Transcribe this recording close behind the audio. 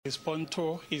respond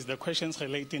to is the questions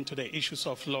relating to the issues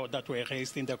of law that were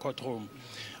raised in the courtroom.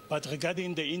 But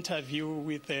regarding the interview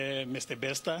with Mr.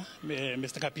 Bester,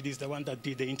 Mr. Kapidi is the one that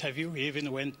did the interview. He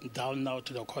even went down now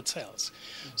to the court cells.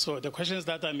 So the questions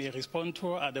that I may respond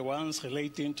to are the ones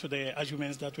relating to the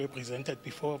arguments that were presented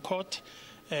before court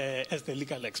as the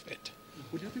legal expert.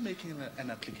 Would you be making an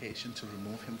application to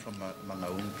remove him from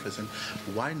Mangaung prison?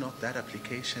 Why not that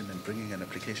application and bringing an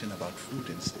application about food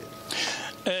instead?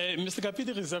 Mr.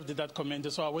 Kapidi reserved that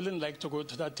comment, so I wouldn't like to go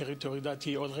to that territory that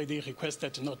he already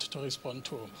requested not to respond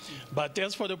to. But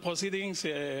as for the proceedings,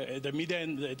 the media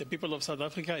and the people of South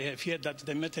Africa have feared that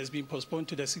the matter has been postponed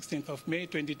to the 16th of May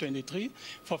 2023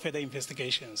 for further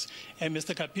investigations. And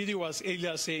Mr. Kapidi was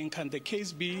earlier saying, can the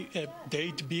case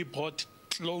date be brought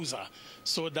closer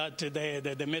so that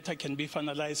the matter can be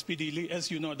finalized speedily?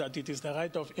 As you know, that it is the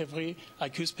right of every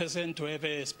accused person to have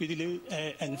a speedily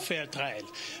and fair trial.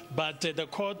 But the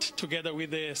court, together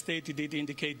with the state, did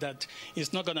indicate that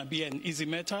it's not going to be an easy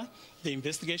matter. The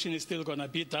investigation is still going to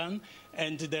be done,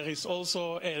 and there is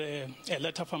also a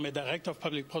letter from a director of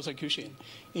public prosecution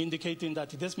indicating that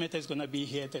this matter is going to be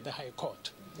heard at the High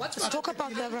Court. Let's talk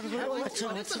about the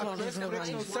correctional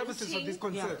services for these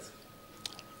concerns.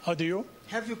 How do you?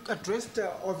 Have you addressed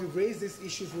or have you raised these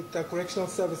issues with the correctional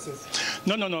services?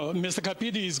 No. Mr.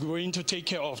 Kapidi is going to take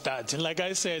care of that. Like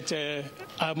I said,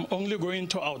 I'm only going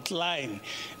to outline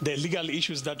the legal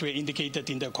issues that were indicated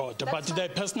in the court. But the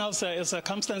personal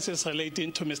circumstances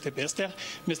relating to Mr. Bester,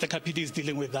 Mr. Kapidi is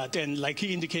dealing with that. And like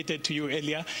he indicated to you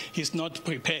earlier, he's not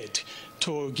prepared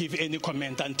to give any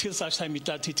comment until such time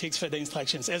that he takes further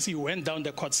instructions, as he went down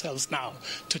the court cells now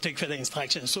to take further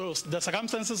instructions. So the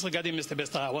circumstances regarding Mr.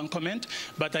 Bester, I won't comment,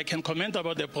 but I can comment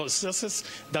about the processes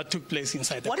that took place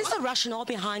inside the court. What is the rationale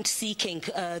behind seeking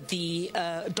the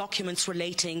documents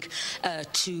relating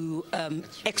to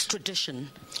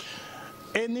extradition?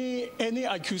 Any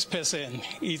accused person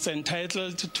is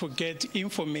entitled to get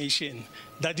information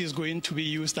that is going to be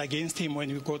used against him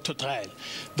when we go to trial.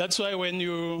 That's why when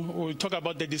we talk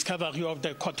about the discovery of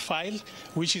the court file,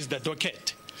 which is the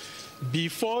docket,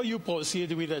 before you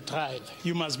proceed with the trial,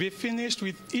 you must be finished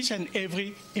with each and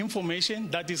every information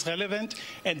that is relevant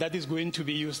and that is going to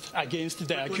be used against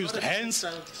the accused. Hence,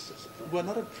 we're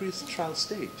not at pre-trial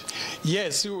stage.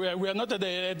 Yes, we are not at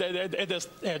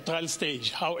the trial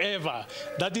stage. However,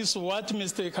 that is what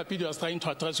Mr. Kapidi was trying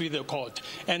to address with the court.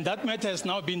 And that matter has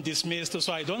now been dismissed,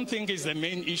 so I don't think it's the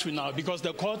main issue now, because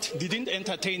the court didn't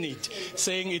entertain it,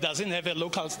 saying it doesn't have a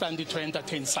local standard to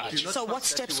entertain such. So what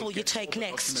steps will you take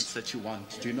next? That you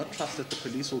want? Do you not trust that the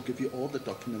police will give you all the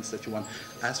documents that you want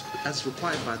as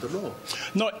required by the law?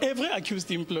 No, every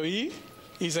accused employee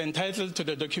is entitled to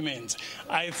the documents.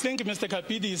 I think Mr.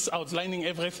 Kapidi is outlining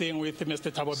everything with Mr.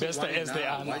 Thabo Bester as they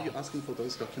are now. Why are you asking for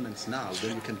those documents now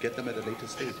when you can get them at a later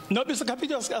stage? No, Mr.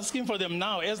 Kapidi is asking for them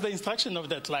now as the instruction of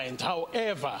the client.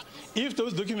 However, if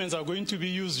those documents are going to be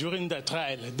used during the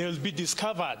trial, they will be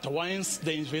discovered once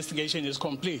the investigation is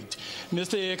complete.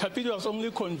 Mr. Kapidi was only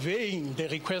conveying the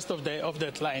request of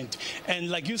the client.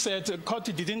 And like you said, the court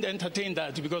didn't entertain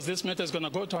that because this matter is going to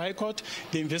go to High Court.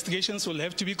 The investigations will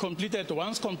have to be completed.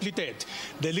 Once completed,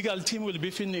 the legal team will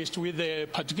be finished with the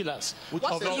particulars.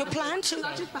 What's your plan to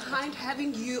logic behind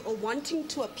having you or wanting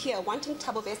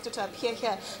Thabo Bester to appear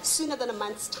here sooner than a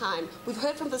month's time? We've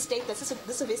heard from the state that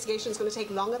this investigation is going to take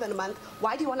longer than a month.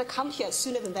 Why do you want to come here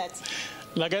sooner than that?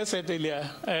 Like I said earlier,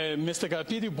 Mr.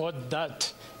 Kapidi brought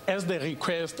that as the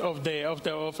request of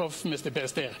Mr.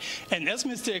 Bester. And as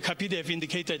Mr. Kapidi have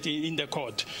indicated in the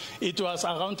court, it was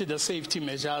around the safety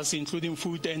measures, including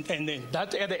food, and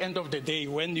that at the end of the day,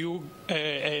 when you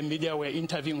media were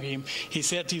interviewing him, he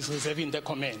said he's reserving the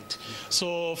comment.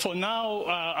 So for now,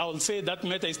 I'll say that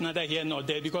matter is neither here nor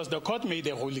there, because the court made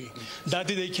a ruling that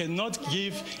they cannot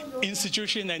give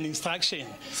institution an instruction.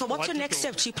 So what's your next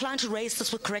step? Do you plan to raise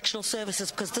this with correctional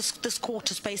services? Because this court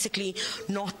has basically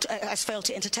not has failed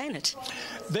to entertain it.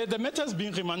 The matter has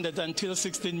been remanded until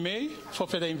 16 May for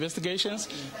further investigations.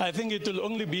 I think it will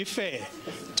only be fair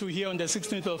to hear on the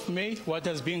 16th of May what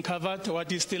has been covered,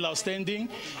 what is still outstanding,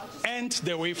 and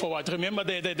the way forward. Remember,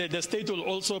 the state will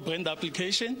also bring the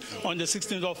application on the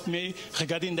 16th of May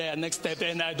regarding their next step.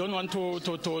 And I don't want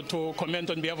to comment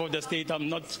on behalf of the state. I'm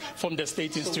not from the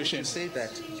state institution. So would you say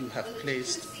that you have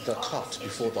placed the cart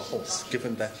before the horse,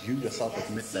 given that you yourself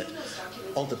admit that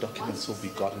all the documents will be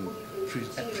gotten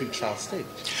at pre-trial stage?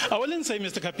 I wouldn't say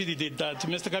Mr. Kapidi did that.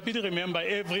 Mr. Kapidi, remember,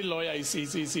 every lawyer is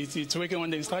working on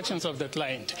the instructions of the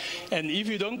client. And if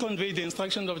you don't convey the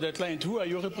instructions of the client, who are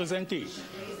you representing?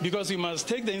 Because you must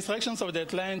take the instructions of the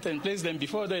client and place them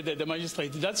before the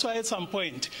magistrate. That's why at some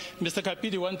point, Mr.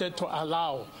 Kapidi wanted to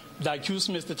allow the accused,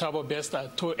 Mr. Thabo Bester,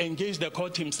 to engage the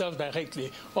court himself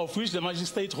directly, of which the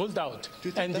magistrate ruled out Do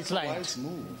you think and that's declined. a wise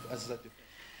move as the